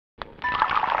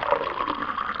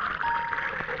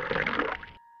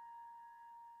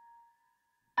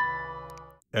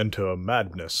Enter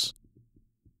madness.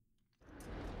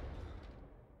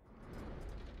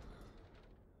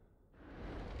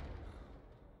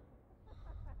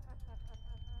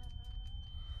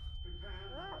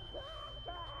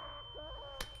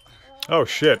 Oh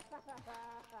shit.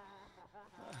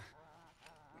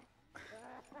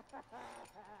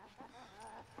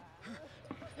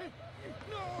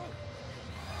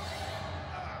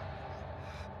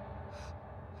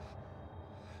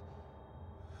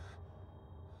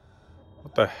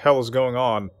 What the hell is going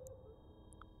on?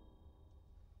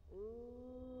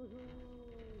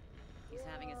 He's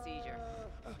having a seizure.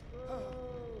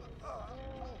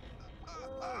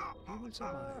 He will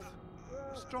survive.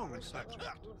 Strong subject.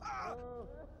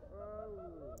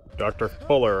 Dr.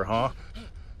 Fuller, huh?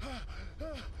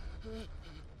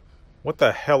 What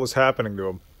the hell is happening to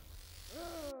him?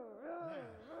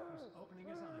 Opening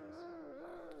his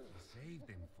eyes. Saved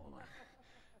him, Fuller.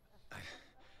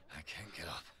 I can't get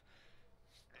up.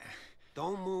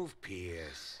 Don't move,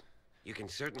 Pierce. You can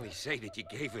certainly say that you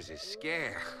gave us a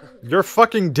scare. You're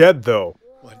fucking dead, though.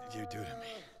 What did you do to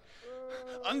me?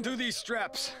 Undo these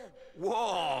straps.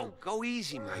 Whoa, go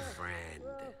easy, my friend.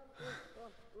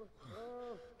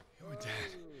 You were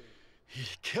dead. He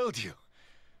killed you.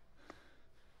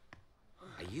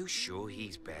 Are you sure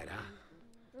he's better?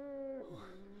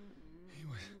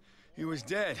 He was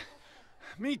dead.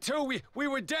 Me too. We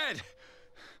were dead.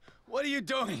 What are you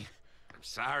doing? I'm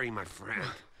sorry, my friend.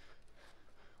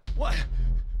 What?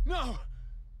 No.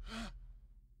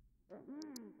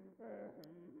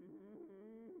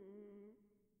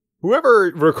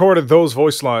 Whoever recorded those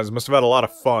voice lines must have had a lot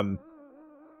of fun.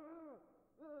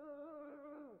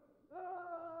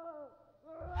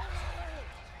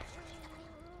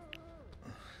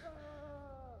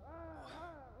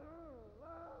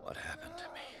 What happened to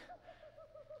me?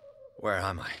 Where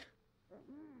am I?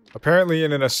 Apparently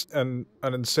in an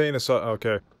insane assault.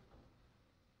 Okay.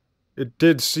 It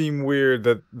did seem weird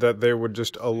that they would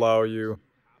just allow you.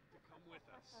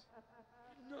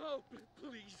 No,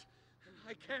 please.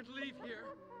 I can't leave here.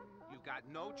 You've got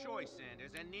no choice,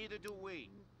 Sanders, and neither do we.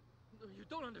 No, you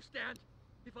don't understand.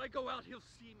 If I go out, he'll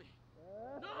see me.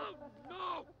 No!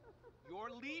 No!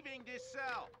 You're leaving this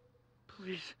cell.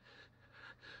 Please.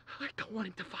 I don't want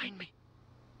him to find me.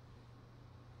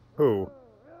 Who?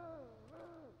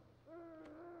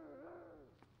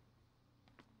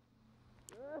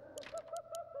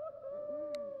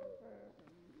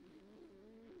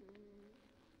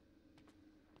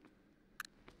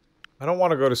 I don't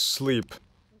want to go to sleep.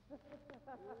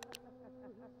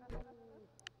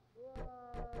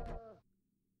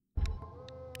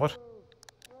 What?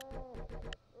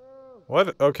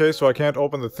 What? Okay, so I can't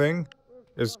open the thing?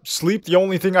 Is sleep the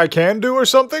only thing I can do or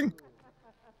something?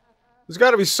 There's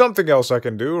gotta be something else I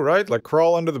can do, right? Like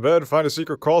crawl under the bed, find a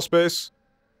secret crawl space?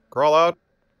 Crawl out?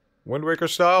 Wind Waker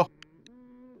style?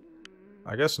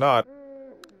 I guess not.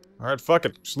 Alright, fuck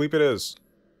it. Sleep it is.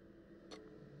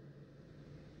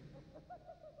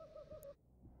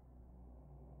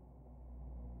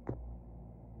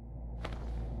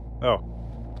 Oh.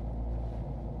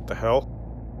 What the hell?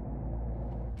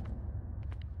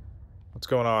 What's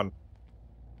going on?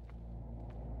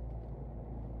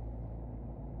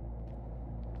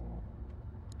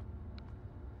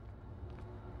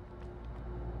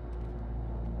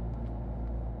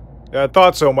 Yeah, I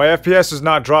thought so. My FPS is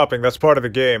not dropping. That's part of the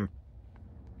game.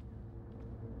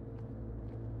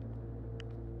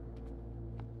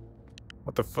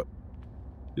 What the fu-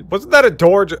 Wasn't that a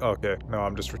door okay, no,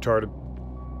 I'm just retarded.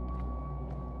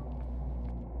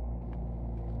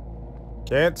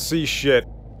 Can't see shit.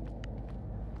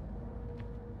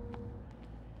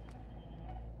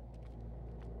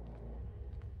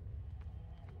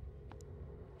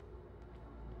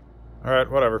 Alright,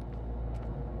 whatever.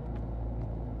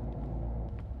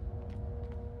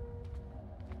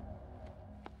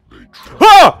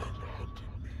 Ah!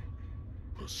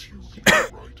 Pursued me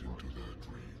right into their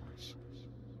dreams.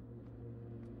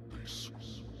 They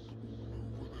swooped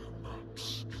over their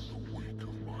maps in the wake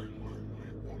of my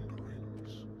lonely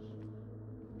wanderings.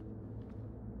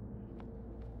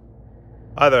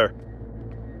 Hi there.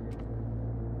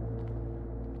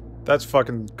 That's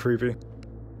fucking creepy.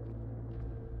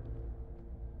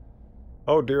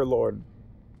 Oh dear lord.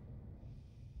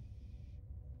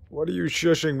 What are you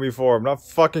shushing me for? I'm not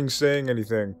fucking saying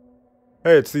anything.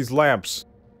 Hey, it's these lamps.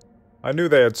 I knew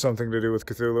they had something to do with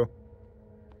Cthulhu.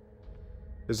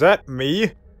 Is that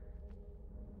me?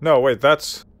 No, wait,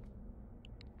 that's...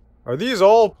 Are these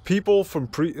all people from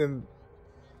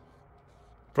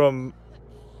from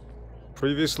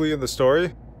previously in the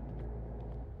story?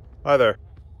 Hi there.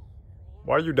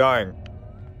 Why are you dying?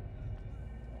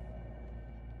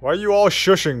 Why are you all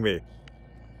shushing me?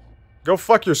 Go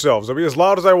fuck yourselves. I'll be as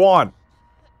loud as I want.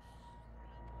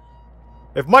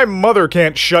 If my mother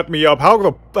can't shut me up, how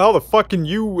the fuck can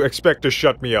you expect to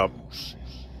shut me up? No sea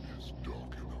is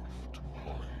dark enough to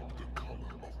hide the color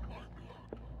of my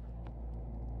blood.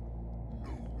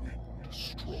 No wind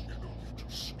strong enough to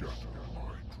scatter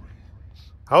my dreams.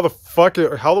 How the fuck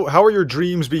how are your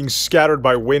dreams being scattered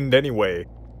by wind anyway?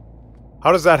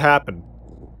 How does that happen?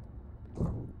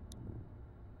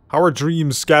 How are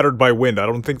dreams scattered by wind? I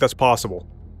don't think that's possible.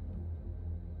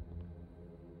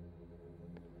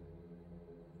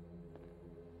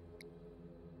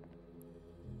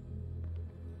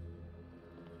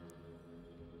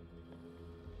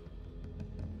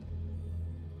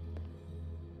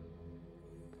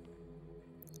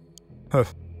 Huh.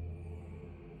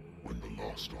 When the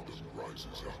last of them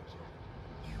rises up,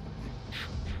 you will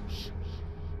choose.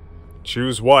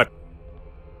 Choose what?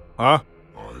 Huh?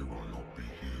 I will not be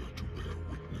here to bear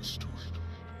witness to it,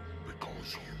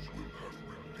 because you will have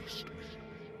released me.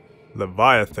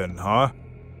 Leviathan, huh?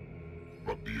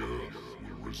 But the earth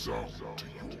will resound to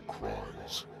your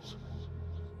cries,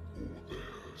 or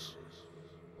theirs.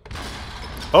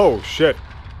 Oh, shit.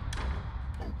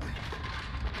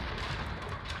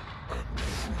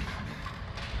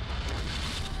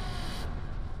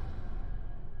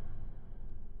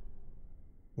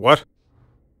 What?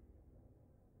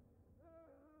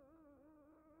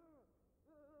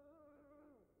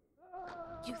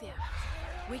 You there.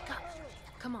 Wake up.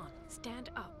 Come on, stand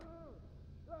up.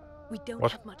 We don't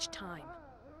What? have much time.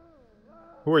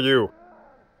 Who are you?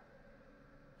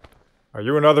 Are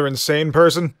you another insane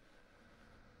person?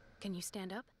 Can you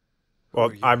stand up?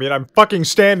 Well, I mean, I'm fucking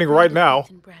standing right now.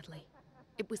 Ethan Bradley.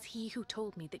 It was he who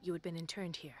told me that you had been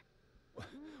interned here.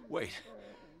 Wait.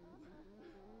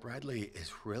 Bradley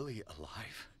is really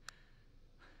alive?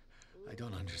 I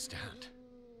don't understand.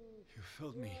 You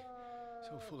filled me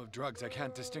so full of drugs I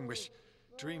can't distinguish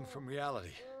dream from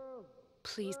reality.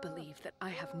 Please believe that I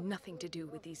have nothing to do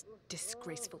with these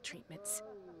disgraceful treatments.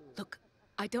 Look,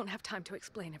 I don't have time to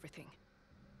explain everything.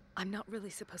 I'm not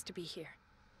really supposed to be here.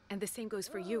 And the same goes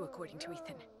for you, according to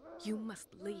Ethan. You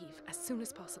must leave as soon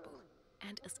as possible,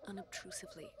 and as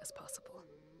unobtrusively as possible.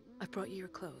 I've brought you your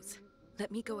clothes.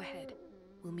 Let me go ahead.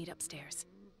 We'll meet upstairs.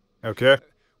 Okay.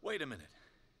 Wait a minute.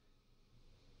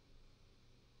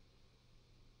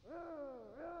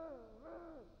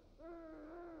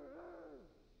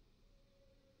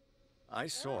 I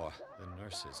saw the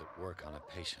nurses at work on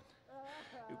a patient.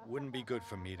 It wouldn't be good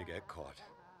for me to get caught.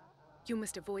 You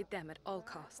must avoid them at all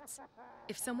costs.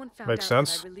 If someone found Makes out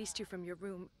sense. that I released you from your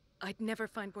room, I'd never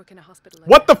find work in a hospital.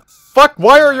 What the fuck?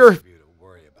 Why are your... Nice of you to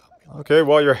worry about me. Okay,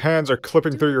 while your hands are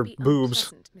clipping Do through not your be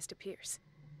boobs. unpleasant, Mr. Pierce.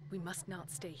 We must not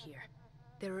stay here.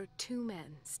 There are 2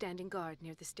 men standing guard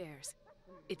near the stairs.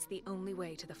 It's the only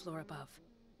way to the floor above.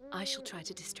 I shall try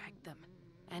to distract them,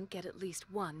 and get at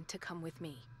least one to come with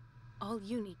me. All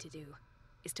you need to do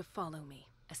is to follow me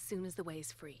as soon as the way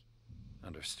is free.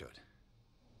 Understood.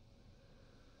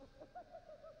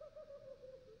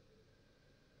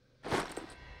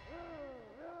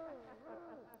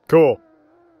 Cool.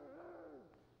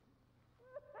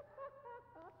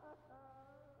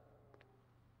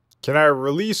 Can I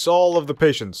release all of the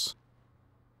patients?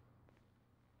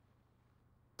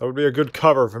 That would be a good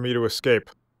cover for me to escape.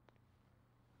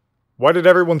 Why did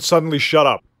everyone suddenly shut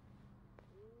up?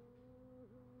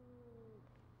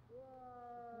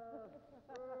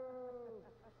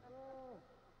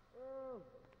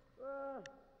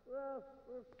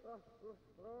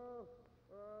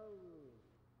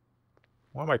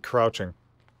 Why am I crouching?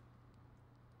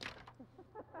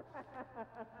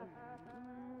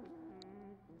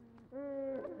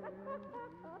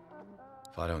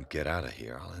 If I don't get out of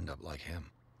here, I'll end up like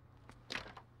him.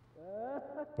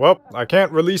 Well, I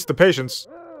can't release the patients.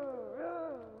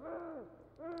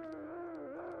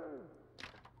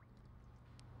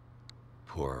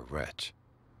 Poor wretch.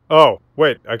 Oh,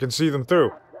 wait, I can see them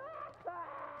through.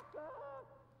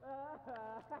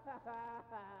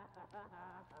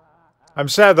 I'm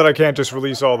sad that I can't just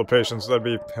release all the patients. That'd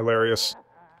be hilarious.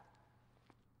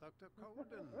 Dr.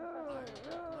 Colden,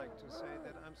 I'd like to say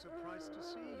that I'm surprised to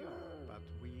see you, but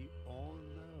we all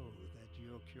know that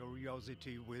your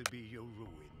curiosity will be your ruin.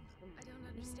 I don't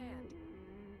understand.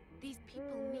 These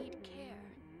people need care.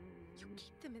 You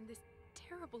keep them in this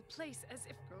terrible place as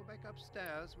if... Go back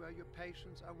upstairs where your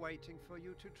patients are waiting for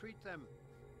you to treat them.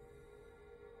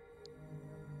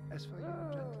 As for you,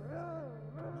 gentlemen,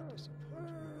 do not disappoint me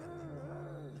anymore.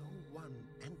 No one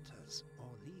enters or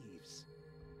leaves.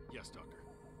 Yes, Doctor.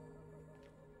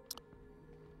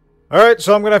 Alright,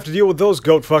 so I'm gonna have to deal with those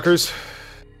goat fuckers.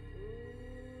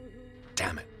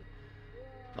 Damn it.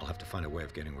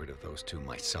 about getting rid of those two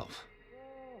myself.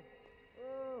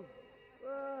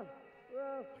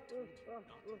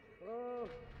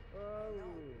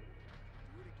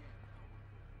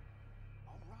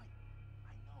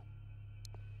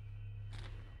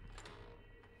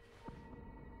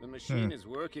 The machine is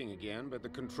working again, but the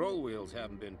control wheels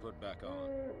haven't been put back on.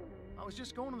 I was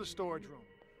just going to the storage room.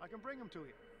 I can bring them to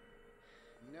you.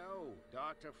 No,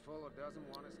 Dr. Fuller doesn't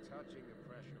want us touching the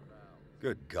pressure valve.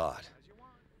 Good God.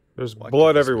 There's What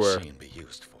blood could this everywhere. machine be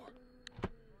used for?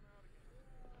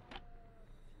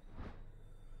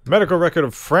 Medical record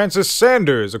of Francis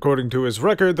Sanders. According to his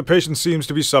record, the patient seems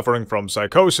to be suffering from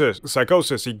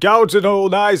psychosis. He gouged his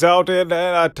own eyes out in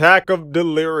an attack of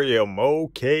delirium.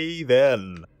 Okay,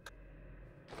 then.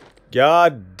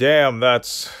 God damn,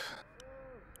 that's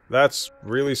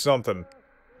really something.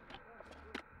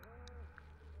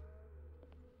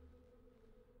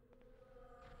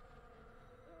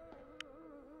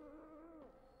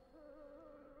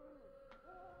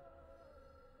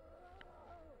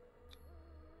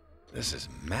 This is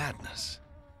madness.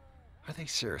 Are they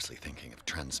seriously thinking of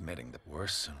transmitting the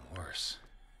worse and worse?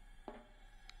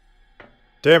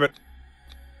 Damn it.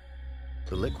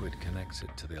 The liquid connects it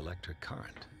to the electric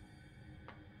current.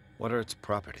 What are its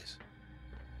properties?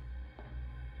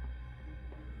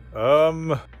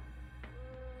 Have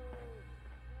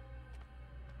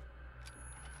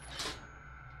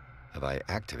I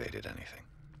activated anything?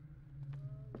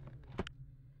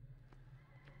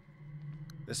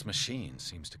 This machine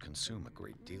seems to consume a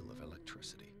great deal of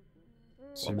electricity.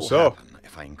 What will happen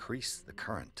if I increase the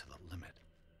current to the limit?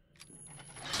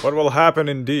 What will happen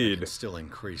I indeed? can still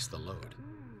increase the load.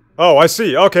 Oh, I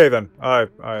see. Okay, then. I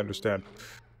understand.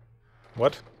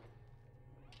 What?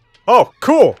 Oh,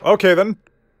 cool! Okay, then.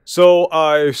 So,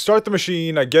 I start the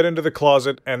machine, I get into the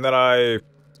closet, and then I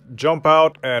jump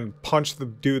out and punch the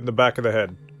dude in the back of the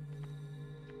head.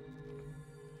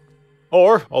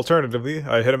 Or, alternatively,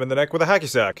 I hit him in the neck with a hacky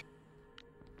sack.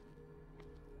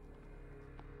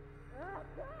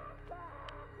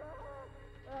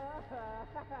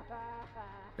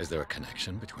 Is there a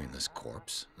connection between this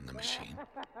corpse and the machine?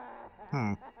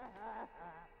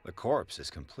 The corpse is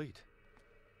complete.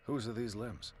 Whose are these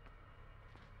limbs?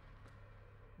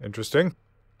 Interesting.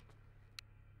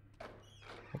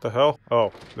 What the hell?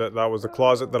 Oh, that was the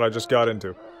closet that I just got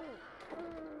into.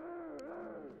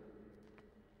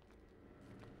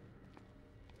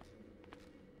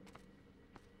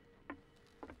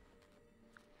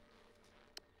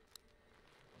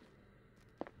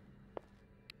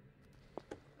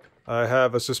 I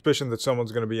have a suspicion that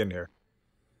someone's gonna be in here.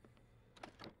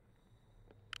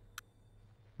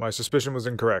 My suspicion was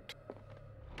incorrect.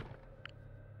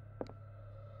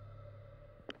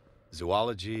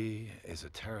 Zoology,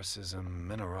 esotericism,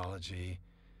 mineralogy,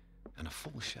 and a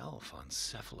full shelf on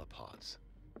cephalopods.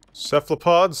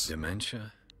 Cephalopods?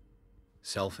 Dementia,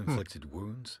 self-inflicted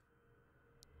wounds.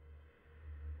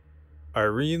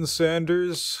 Irene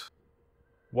Sanders,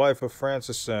 wife of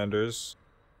Francis Sanders.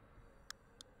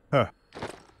 Huh.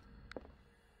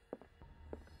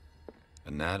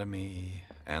 Anatomy,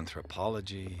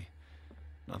 anthropology,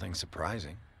 nothing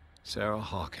surprising. Sarah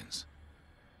Hawkins.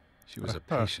 She was a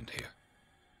patient here.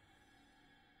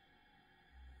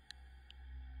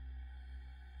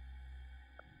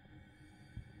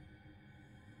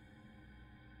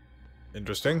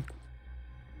 Interesting.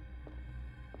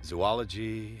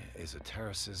 Zoology,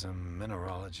 esotericism,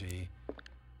 mineralogy,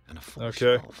 and a full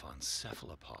Okay. shelf on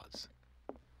cephalopods.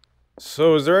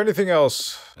 So, is there anything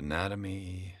else?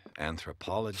 Anatomy,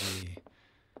 anthropology,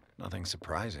 nothing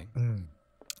surprising.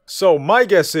 So, my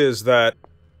guess is that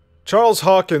Charles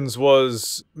Hawkins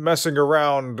was messing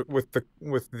around with the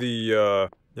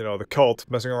you know, the cult,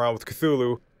 messing around with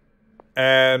Cthulhu,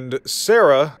 and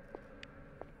Sarah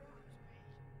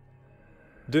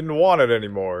didn't want it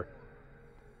anymore.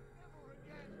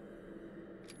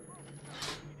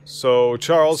 So,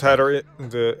 Charles had her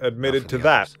admitted to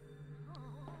that.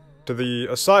 To the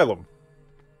asylum.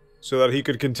 So that he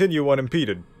could continue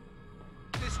unimpeded.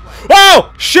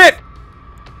 Oh! Shit!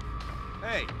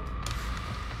 Hey!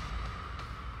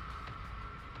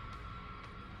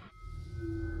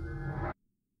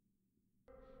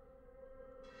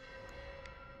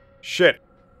 Shit.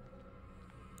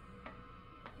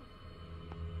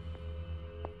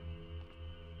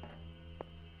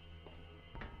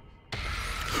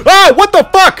 Ah! What the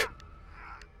fuck?!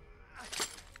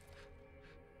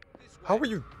 How are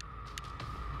you?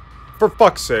 For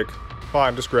fuck's sake.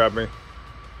 Fine, just grab me.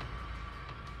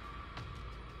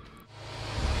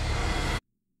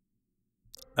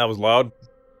 That was loud.